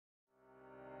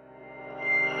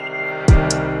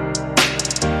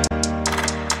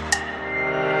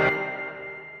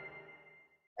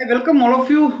I welcome all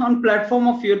of you on platform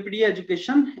of YourPedia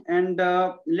Education, and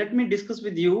let me discuss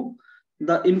with you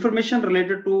the information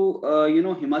related to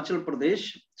Himachal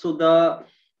Pradesh. So the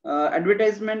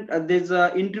advertisement, there's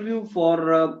an interview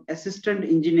for assistant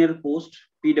engineer post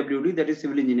PWD, that is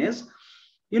civil engineers.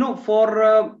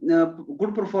 For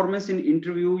good performance in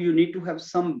interview, you need to have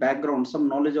some background, some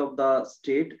knowledge of the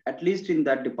state, at least in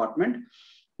that department,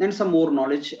 and some more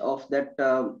knowledge of that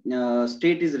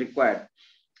state is required.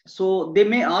 So they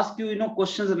may ask you,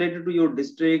 questions related to your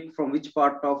district, from which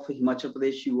part of Himachal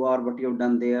Pradesh you are, what you have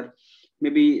done there,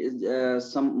 maybe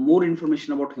some more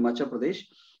information about Himachal Pradesh.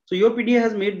 So YourPedia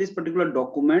has made this particular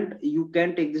document. You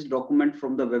can take this document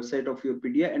from the website of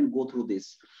YourPedia and go through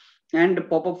this and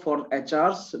pop up for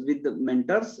HRs with the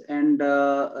mentors and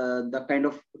the kind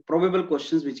of probable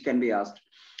questions which can be asked.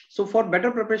 So for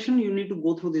better preparation, you need to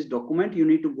go through this document. You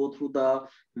need to go through the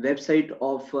website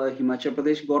of Himachal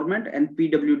Pradesh government and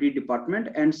PWD department,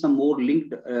 and some more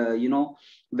linked,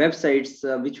 websites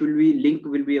which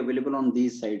will be available on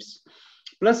these sites.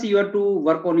 Plus, you have to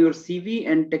work on your CV,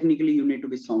 and technically you need to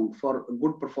be sound for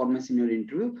good performance in your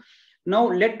interview. Now,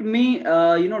 let me,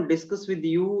 discuss with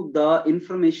you the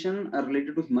information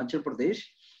related to Himachal Pradesh.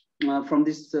 From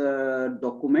this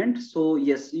document. So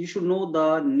yes, you should know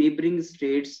the neighboring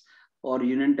states or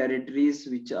union territories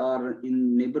which are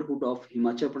in neighborhood of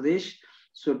Himachal Pradesh.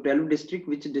 So 12 district,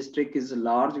 which district is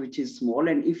large, which is small.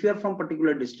 And if you are from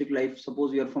particular district, like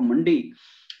suppose you are from Mandi,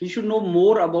 you should know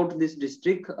more about this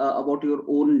district, about your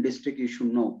own district, you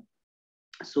should know.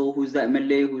 So who is the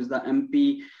MLA, who is the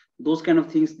MP, those kind of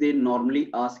things they normally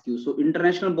ask you. So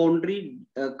international boundary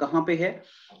kahan pe hai,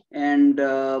 and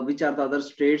which are the other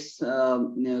states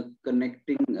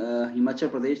connecting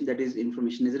Himachal Pradesh, that is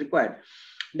information is required.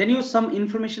 Then you have some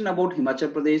information about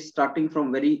Himachal Pradesh starting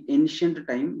from very ancient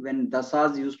time when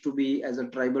Dasas used to be as a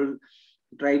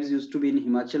tribes used to be in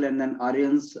Himachal, and then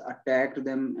Aryans attacked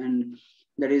them, and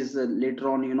that is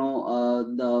later on,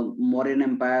 the Mauryan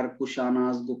Empire,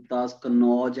 Kushanas, Guptas,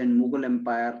 Kannauj, and Mughal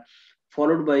Empire,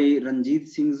 followed by Ranjit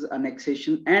Singh's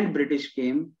annexation, and British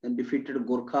came and defeated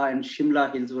Gurkha, and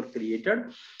Shimla Hills were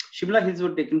created. Shimla Hills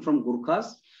were taken from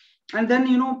Gurkhas. And then,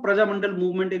 Praja Mandal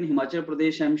movement in Himachal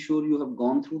Pradesh, I'm sure you have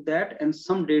gone through that. And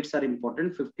some dates are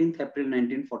important. 15th April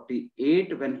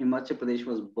 1948, when Himachal Pradesh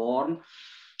was born.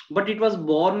 But it was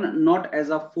born not as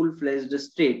a full-fledged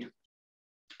state.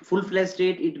 Full-fledged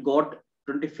state, it got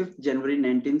 25th January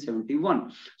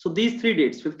 1971. So these three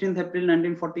dates, 15th April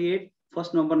 1948,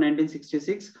 1st November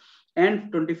 1966, and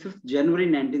 25th January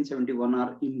 1971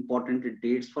 are important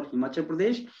dates for Himachal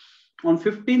Pradesh. On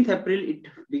 15th April, it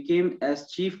became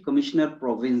as Chief Commissioner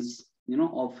Province,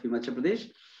 of Himachal Pradesh.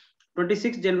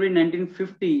 26th January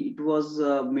 1950, it was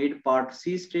made Part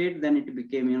C state. Then it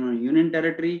became, Union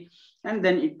Territory, and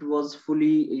then it was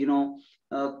fully,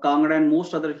 Kangra and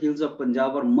most other hills of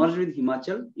Punjab were merged with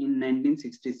Himachal in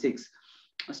 1966.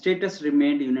 Status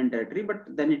remained Union Territory, but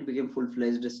then it became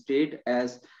full-fledged state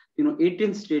as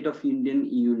 18th state of Indian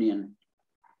Union.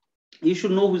 You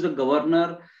should know who is the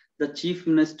governor, the chief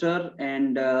minister,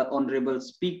 and honorable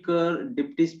speaker,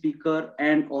 deputy speaker,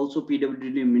 and also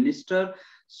PWD minister.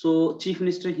 So chief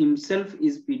minister himself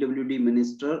is PWD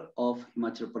minister of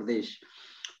Himachal Pradesh.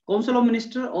 Council of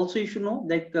Minister, also you should know,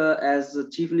 like as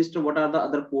chief minister, what are the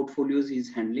other portfolios he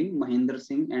is handling? Mahendra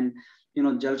Singh, and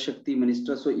Jal Shakti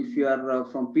minister. So if you are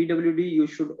from PWD, you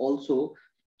should also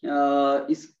know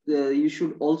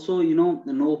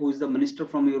who is the minister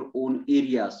from your own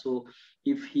area. So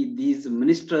if these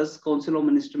ministers, Council of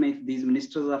Minister, if these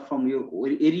ministers are from your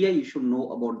area, you should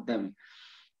know about them.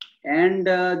 And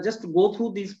just go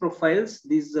through these profiles,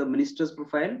 these ministers'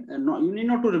 profile. You need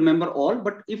not to remember all,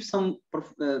 but if some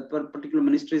particular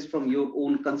minister is from your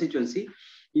own constituency,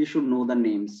 you should know the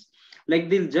names.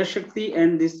 Like this Jal Shakti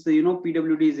and this,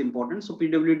 PWD is important. So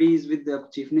PWD is with the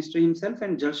Chief Minister himself,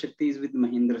 and Jal Shakti is with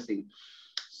Mahendra Singh.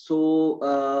 So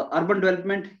urban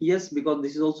development, yes, because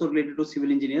this is also related to civil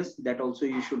engineers. That also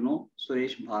you should know,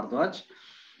 Suresh Bhardwaj.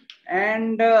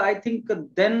 And I think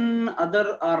then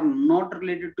other are not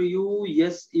related to you.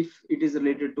 Yes, if it is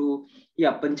related to,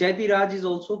 Panchayati Raj is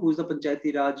also, who is the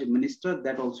Panchayati Raj minister,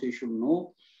 that also you should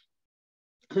know.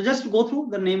 So just go through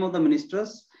the name of the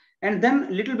ministers, and then a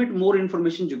little bit more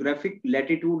information, geographic,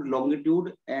 latitude,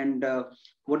 longitude, and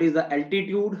what is the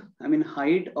altitude,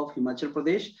 height of Himachal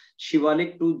Pradesh,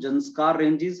 Shivalik to Janskar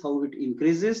ranges, how it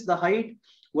increases the height.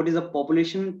 What is the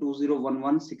population?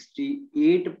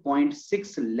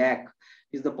 201168.6 lakh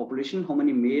is the population. How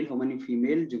many male, how many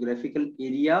female, geographical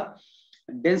area,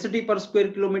 density per square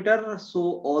kilometer.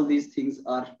 So all these things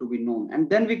are to be known. And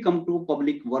then we come to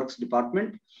Public Works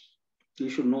Department. You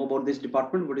should know about this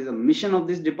department. What is the mission of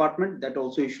this department? That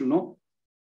also you should know.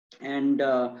 And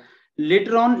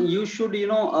later on, you should,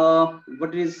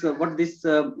 what this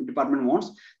department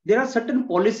wants. There are certain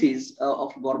policies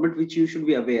of government which you should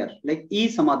be aware. Like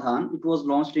e-Samadhan, it was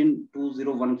launched in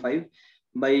 2015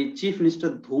 by Chief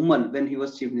Minister Dhumal. When he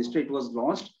was Chief Minister, it was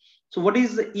launched. So what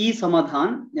is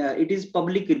e-Samadhan? It is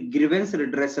public grievance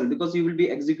redressal, because you will be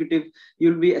executive,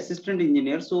 you will be assistant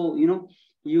engineer. So,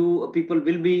 you people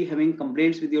will be having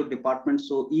complaints with your department.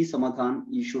 So e-Samadhan,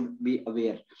 you should be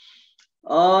aware.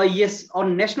 Yes,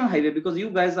 on national highway, because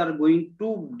you guys are going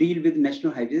to deal with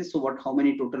national highways. So how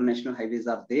many total national highways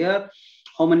are there?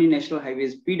 How many national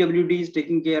highways PWD is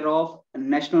taking care of?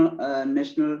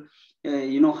 National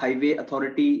highway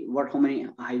authority, how many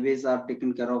highways are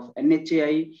taken care of?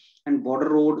 NHAI and border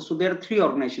road. So there are three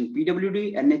organizations: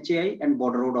 PWD, NHAI and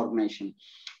border road organization.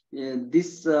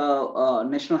 This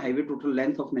national highway, total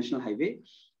length of national highway.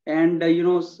 And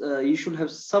you should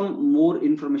have some more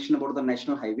information about the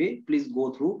national highway. Please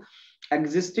go through.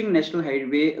 Existing national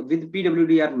highway with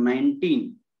PWD are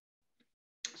 19,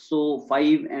 so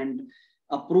 5, and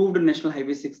approved national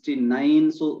highway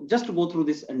 69. So just to go through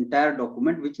this entire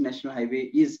document, which national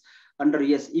highway is under.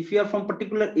 Yes, if you are from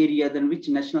particular area, then which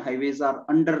national highways are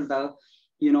under the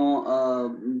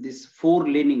this four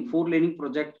laning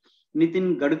project.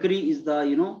 Nitin Gadkari is the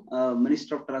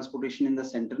Minister of Transportation in the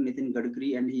center, Nitin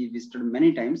Gadkari, and he visited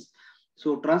many times.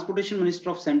 So Transportation Minister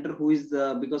of Center, who is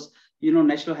because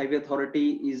National Highway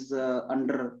Authority is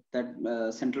under that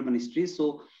central ministry.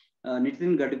 So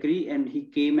Nitin Gadkari, and he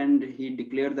came and he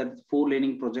declared that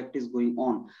 4-laning project is going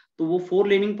on. तो वो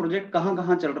 4-laning project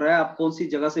कहाँ चल रहा है, आप कौन सी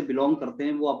जगह से belong करते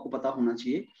हैं, वो आपको पता होना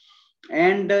चाहिए.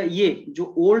 एंड ये जो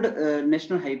ओल्ड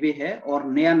नेशनल हाईवे है और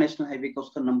नया नेशनल हाईवे का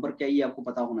उसका नंबर क्या है, ये आपको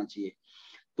पता होना चाहिए.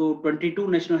 तो 22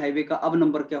 नेशनल हाईवे का अब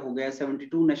नंबर क्या हो गया,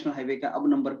 72 नेशनल हाईवे का अब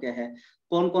नंबर क्या है,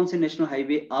 कौन कौन से नेशनल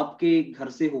हाईवे आपके घर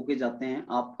से होके जाते हैं.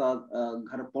 आपका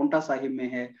घर पोंटा साहिब में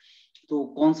है तो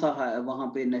कौन सा वहां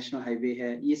पे नेशनल हाईवे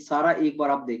है, ये सारा एक बार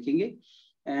आप देखेंगे.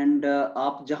 एंड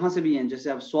आप जहां से भी हैं, जैसे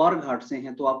आप स्वार घाट से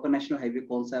हैं तो आपका नेशनल हाईवे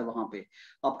कौन सा है वहां पे.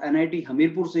 आप NIT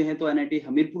हमीरपुर से हैं तो NIT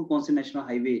हमीरपुर कौन से नेशनल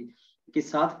हाईवे के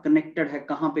साथ कनेक्टेड है,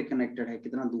 कहां पे कनेक्टेड है,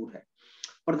 कितना दूर है.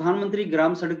 प्रधानमंत्री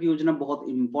ग्राम सड़क योजना बहुत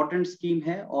इंपॉर्टेंट स्कीम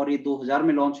है और ये 2000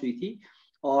 में लॉन्च हुई थी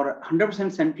और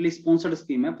 100% सेंट्रली स्पॉन्सर्ड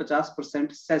स्कीम है.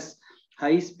 50% सेस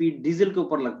हाई स्पीड डीजल के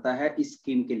ऊपर लगता है इस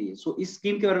स्कीम के लिए. सो इस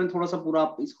स्कीम के बारे में थोड़ा सा पूरा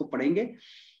आप इसको पढ़ेंगे.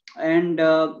 एंड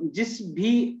जिस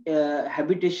भी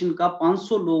हैबिटेशन का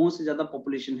 500 लोगों से ज्यादा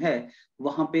पॉपुलेशन है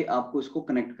वहां पे आपको इसको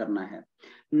कनेक्ट करना है.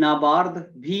 नाबार्ड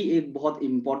भी एक बहुत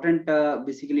इंपॉर्टेंट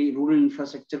बेसिकली रूरल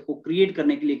इंफ्रास्ट्रक्चर को क्रिएट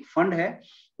करने के लिए एक फंड है,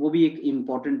 वो भी एक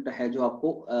इंपॉर्टेंट है जो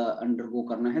आपको अंडरगो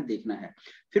करना है, देखना है.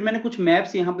 फिर मैंने कुछ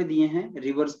मैप्स यहाँ पे दिए हैं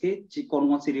रिवर्स के, कौन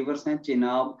कौन सी रिवर्स हैं.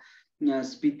 Chenab,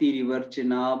 Spiti river,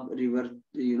 Chenab river,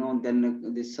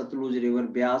 then Sutlej river,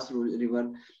 Beas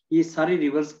river, ये सारी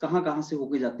रिवर्स कहाँ से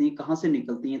होके जाती हैं, कहाँ से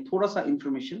निकलती हैं, थोड़ा सा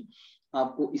इंफॉर्मेशन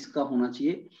आपको इसका होना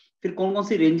चाहिए. फिर कौन कौन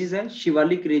सी रेंजेस है,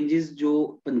 शिवालिक रेंजेस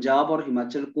जो पंजाब और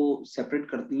हिमाचल को सेपरेट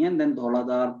करती हैं, then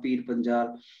Dhauladhar, Pir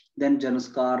Panjal, then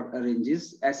Zanskar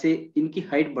ranges, ऐसे इनकी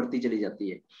हाइट बढ़ती चली जाती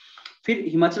है. फिर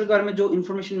हिमाचल के बारे में जो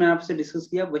इन्फॉर्मेशन मैं आपसे डिस्कस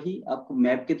किया वही आपको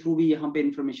मैप के थ्रू भी यहाँ पे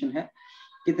इन्फॉर्मेशन है.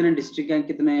 कितने डिस्ट्रिक्ट हैं,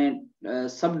 कितने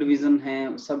सब डिवीजन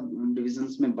हैं, सब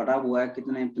डिविजन्स में बटा हुआ है,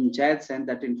 कितने पंचायत हैं,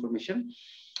 दैट इन्फॉर्मेशन.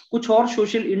 कुछ और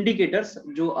सोशल इंडिकेटर्स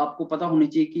जो आपको पता होने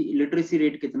चाहिए कि लिटरेसी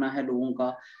रेट कितना है लोगों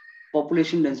का,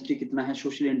 पॉपुलेशन डेंसिटी कितना है.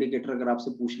 सोशल इंडिकेटर अगर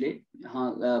आपसे पूछ ले,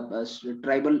 हाँ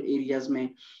ट्राइबल एरियाज में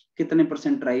कितने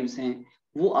 % ट्राइब्स हैं,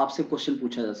 वो आपसे क्वेश्चन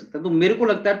पूछा जा सकता है. तो मेरे को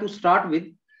लगता है to start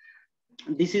with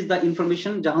this is the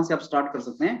information जहां से आप स्टार्ट कर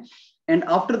सकते हैं. एंड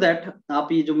आफ्टर दैट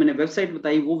आप ये जो मैंने वेबसाइट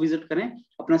बताई वो विजिट करें,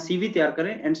 अपना CV तैयार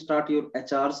करें and start your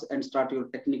HRs and start your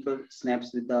technical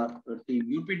snaps with the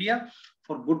team YourPedia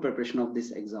for good preparation of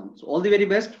this exam. So all the very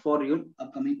best for your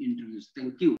upcoming interviews.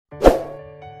 Thank you.